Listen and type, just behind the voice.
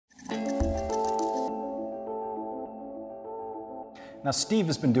Now, Steve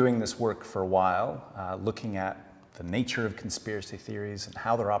has been doing this work for a while, looking at the nature of conspiracy theories and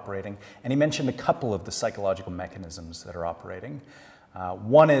how they're operating, and he mentioned a couple of the psychological mechanisms that are operating.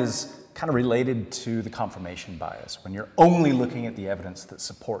 One is kind of related to the confirmation bias, when you're only looking at the evidence that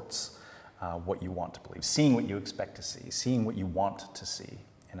supports what you want to believe, seeing what you expect to see, seeing what you want to see,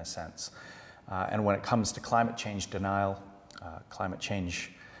 in a sense. And when it comes to climate change denial, climate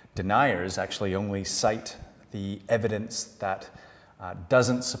change deniers actually only cite the evidence that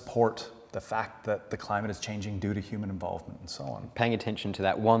doesn't support the fact that the climate is changing due to human involvement and so on. Paying attention to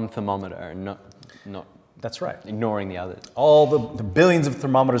that one thermometer and not That's right. ignoring the others. All the billions of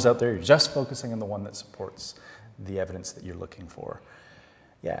thermometers out there, you're just focusing on the one that supports the evidence that you're looking for.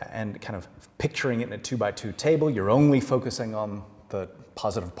 Yeah, and kind of picturing it in a 2x2 table, you're only focusing on the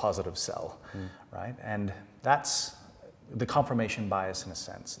positive cell, right? And that's the confirmation bias in a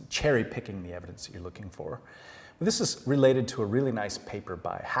sense, cherry picking the evidence that you're looking for. But this is related to a really nice paper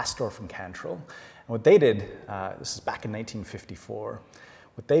by Hastorf and Cantrell. And what they did, this is back in 1954,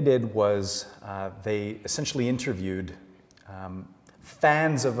 what they did was they essentially interviewed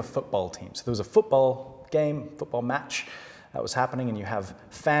fans of a football team. So there was a football game, football match that was happening, and you have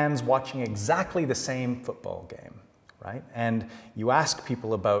fans watching exactly the same football game, right? And you ask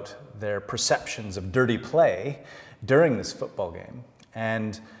people about their perceptions of dirty play during this football game,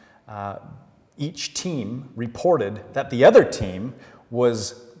 and each team reported that the other team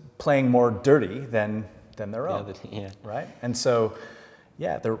was playing more dirty than their own, right? And so,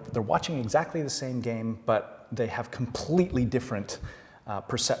 yeah, they're watching exactly the same game, but they have completely different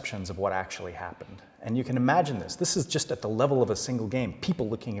perceptions of what actually happened. And you can imagine this. This is just at the level of a single game, people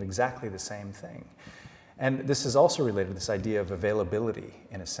looking at exactly the same thing. And this is also related to this idea of availability,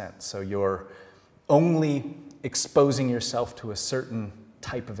 in a sense. So you're only exposing yourself to a certain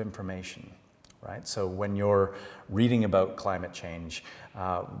type of information, right? So when you're reading about climate change,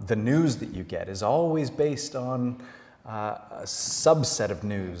 the news that you get is always based on a subset of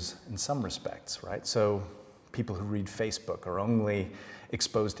news in some respects, right? So people who read Facebook are only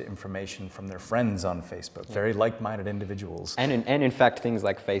exposed to information from their friends on Facebook, very like-minded individuals. And in fact, things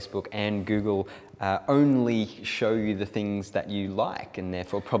like Facebook and Google only show you the things that you like and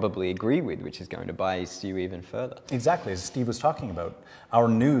therefore probably agree with, which is going to bias you even further. Exactly, as Steve was talking about, our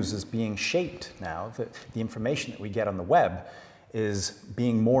news is being shaped now. The information that we get on the web is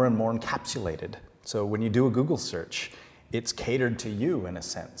being more and more encapsulated. So when you do a Google search, it's catered to you in a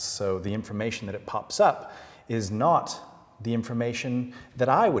sense. So the information that it pops up is not the information that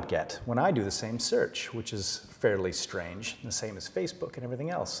I would get when I do the same search, which is fairly strange, the same as Facebook and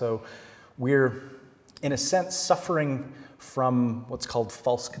everything else. So we're, in a sense, suffering from what's called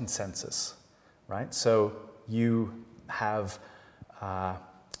false consensus, right? So you have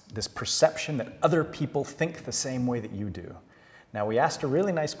this perception that other people think the same way that you do. Now, we asked a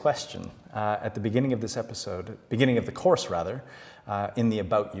really nice question at the beginning of this episode, beginning of the course rather, in the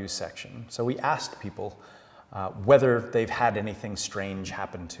About You section. So we asked people whether they've had anything strange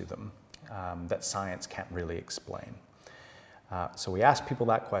happen to them that science can't really explain. So we asked people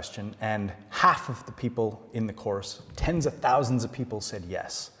that question, and half of the people in the course, tens of thousands of people, said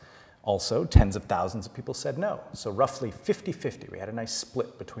yes. Also, tens of thousands of people said no. So roughly 50-50. We had a nice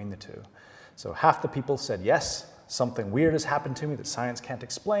split between the two. So half the people said yes, something weird has happened to me that science can't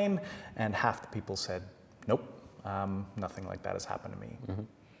explain, and half the people said nope, nothing like that has happened to me.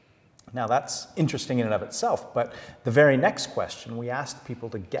 Now that's interesting in and of itself, but the very next question, we asked people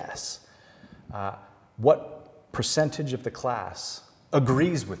to guess what percentage of the class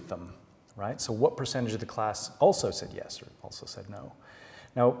agrees with them, right? So what percentage of the class also said yes or also said no?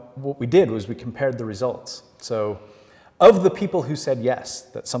 Now what we did was we compared the results. So of the people who said yes,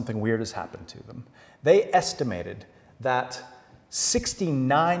 that something weird has happened to them, they estimated that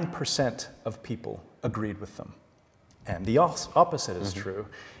 69% of people agreed with them. And the opposite is true.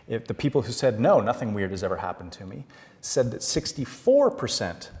 If the people who said, no, nothing weird has ever happened to me, said that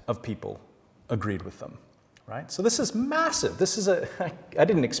 64% of people agreed with them, right? So this is massive. This is I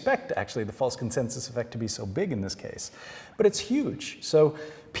didn't expect, actually, the false consensus effect to be so big in this case, but it's huge. So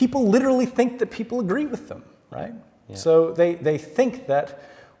people literally think that people agree with them, right? Yeah. So they think that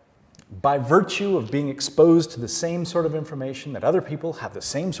by virtue of being exposed to the same sort of information, that other people have the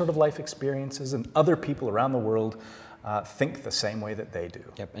same sort of life experiences and other people around the world think the same way that they do.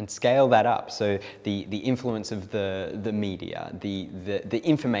 Yep, and scale that up. So the influence of the media, the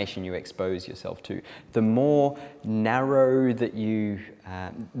information you expose yourself to, the more narrow that you,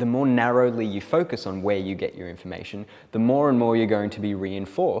 the more narrowly you focus on where you get your information, the more and more you're going to be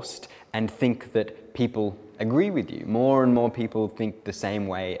reinforced and think that people agree with you. More and more people think the same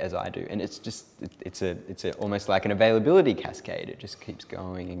way as I do. And it's just, it's almost like an availability cascade. It just keeps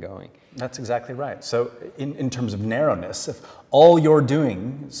going and going. That's exactly right. So in terms of narrowness, if all you're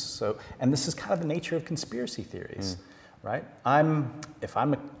doing is so, and this is kind of the nature of conspiracy theories, right? If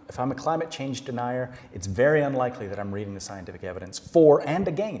I'm a climate change denier, it's very unlikely that I'm reading the scientific evidence for and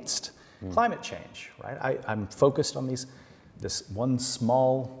against climate change, right? I'm focused on this one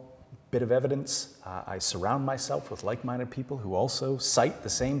small bit of evidence. I surround myself with like-minded people who also cite the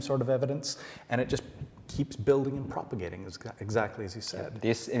same sort of evidence, and it just keeps building and propagating, exactly as you said.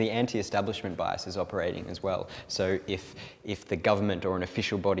 The anti-establishment bias is operating as well. So if the government or an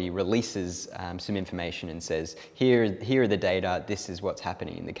official body releases some information and says, here are the data, this is what's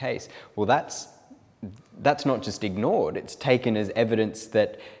happening in the case, well, that's not just ignored, it's taken as evidence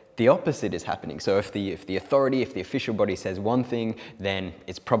that the opposite is happening. So if the authority, if the official body says one thing, then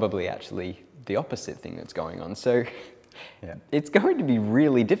it's probably actually the opposite thing that's going on. So yeah, it's going to be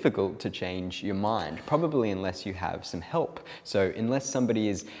really difficult to change your mind, probably unless you have some help. So unless somebody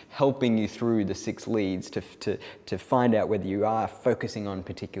is helping you through the 6 leads to find out whether you are focusing on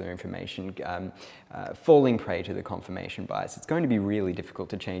particular information, falling prey to the confirmation bias, it's going to be really difficult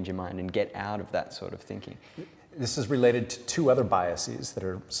to change your mind and get out of that sort of thinking. This is related to 2 other biases that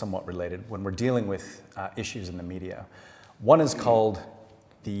are somewhat related when we're dealing with issues in the media. One is called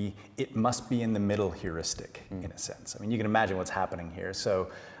the "it must be in the middle" heuristic, in a sense. I mean, you can imagine what's happening here. So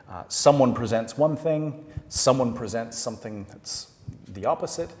someone presents one thing, someone presents something that's the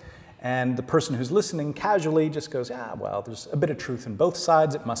opposite, and the person who's listening casually just goes, well, there's a bit of truth in both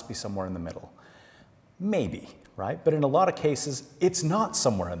sides, it must be somewhere in the middle. Maybe. Right? But in a lot of cases, it's not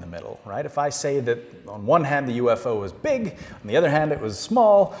somewhere in the middle, right? If I say that on one hand the UFO was big, on the other hand it was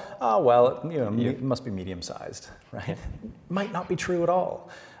small, well, it must be medium-sized, right? Might not be true at all.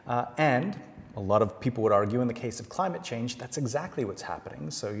 And a lot of people would argue in the case of climate change, that's exactly what's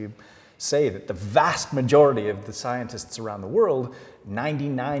happening. So you say that the vast majority of the scientists around the world,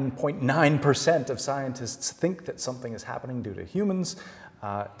 99.9% of scientists think that something is happening due to humans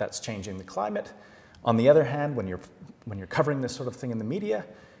that's changing the climate. On the other hand, when you're covering this sort of thing in the media,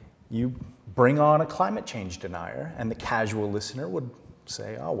 you bring on a climate change denier, and the casual listener would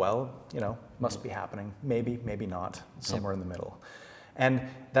say, well, must be happening, maybe, maybe not, somewhere in the middle. And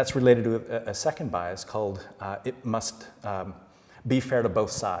that's related to a second bias called it must be fair to both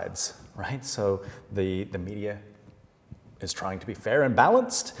sides, right? So the media is trying to be fair and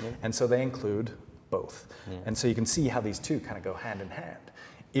balanced, and so they include both. And so you can see how these two kind of go hand in hand.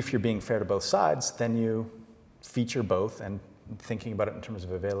 If you're being fair to both sides, then you feature both, and thinking about it in terms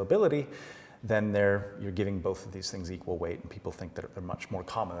of availability, then you're giving both of these things equal weight, and people think that they're much more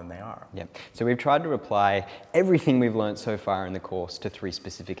common than they are. Yeah. So we've tried to apply everything we've learned so far in the course to 3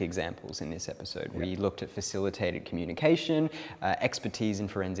 specific examples in this episode. We looked at facilitated communication, expertise in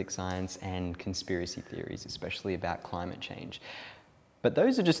forensic science, and conspiracy theories, especially about climate change. But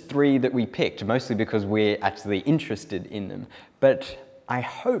those are just 3 that we picked, mostly because we're actually interested in them. But I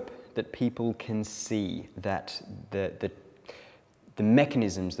hope that people can see that the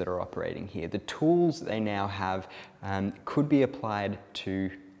mechanisms that are operating here, the tools that they now have, could be applied to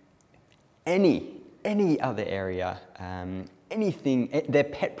any other area, anything, their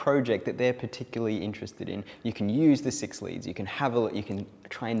pet project that they're particularly interested in. You can use the 6 leads, you can have a look, you can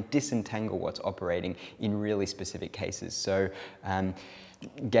try and disentangle what's operating in really specific cases. So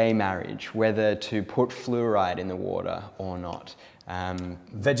gay marriage, whether to put fluoride in the water or not.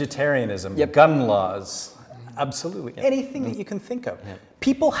 Vegetarianism, gun laws, absolutely. Anything that you can think of.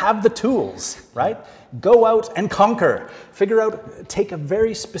 People have the tools, right? Go out and conquer. Take a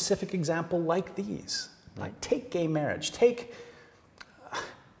very specific example like these. Like take gay marriage, take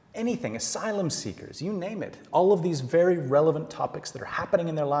anything, asylum seekers, you name it. All of these very relevant topics that are happening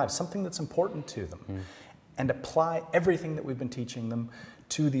in their lives, something that's important to them. And apply everything that we've been teaching them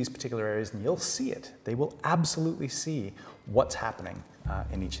to these particular areas, and you'll see it. They will absolutely see what's happening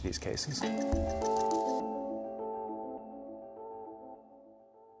in each of these cases.